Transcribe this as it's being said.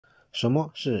什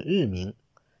么是日名？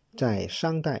在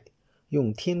商代，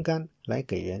用天干来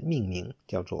给人命名，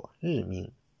叫做日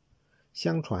名。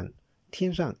相传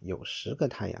天上有10个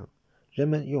太阳，人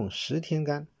们用10天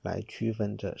干来区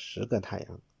分这10个太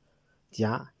阳：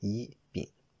甲、乙、丙、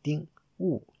丁、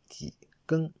戊、己、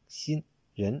庚、辛、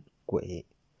壬、癸。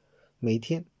每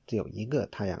天只有1个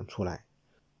太阳出来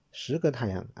，10个太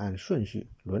阳按顺序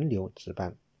轮流值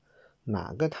班，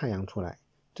哪个太阳出来，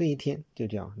这一天就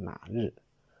叫哪日。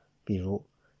比如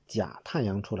甲太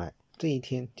阳出来，这一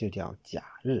天就叫甲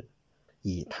日；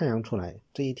乙太阳出来，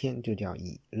这一天就叫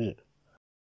乙日。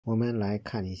我们来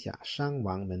看一下商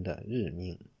王们的日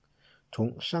名。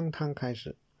从商汤开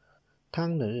始，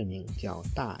汤的日名叫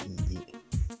大乙。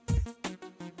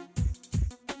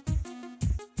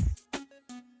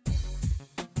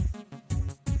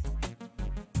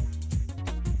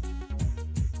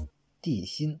帝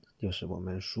辛就是我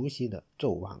们熟悉的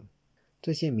纣王。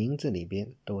这些名字里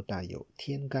边都带有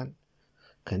天干，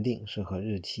肯定是和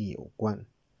日期有关。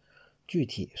具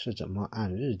体是怎么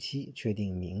按日期确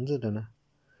定名字的呢？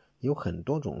有很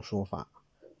多种说法，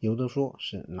有的说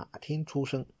是哪天出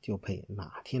生就配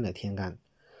哪天的天干，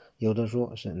有的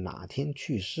说是哪天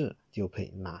去世就配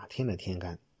哪天的天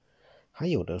干，还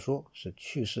有的说是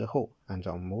去世后按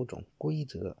照某种规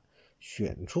则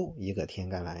选出一个天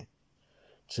干来。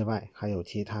此外还有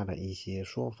其他的一些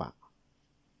说法，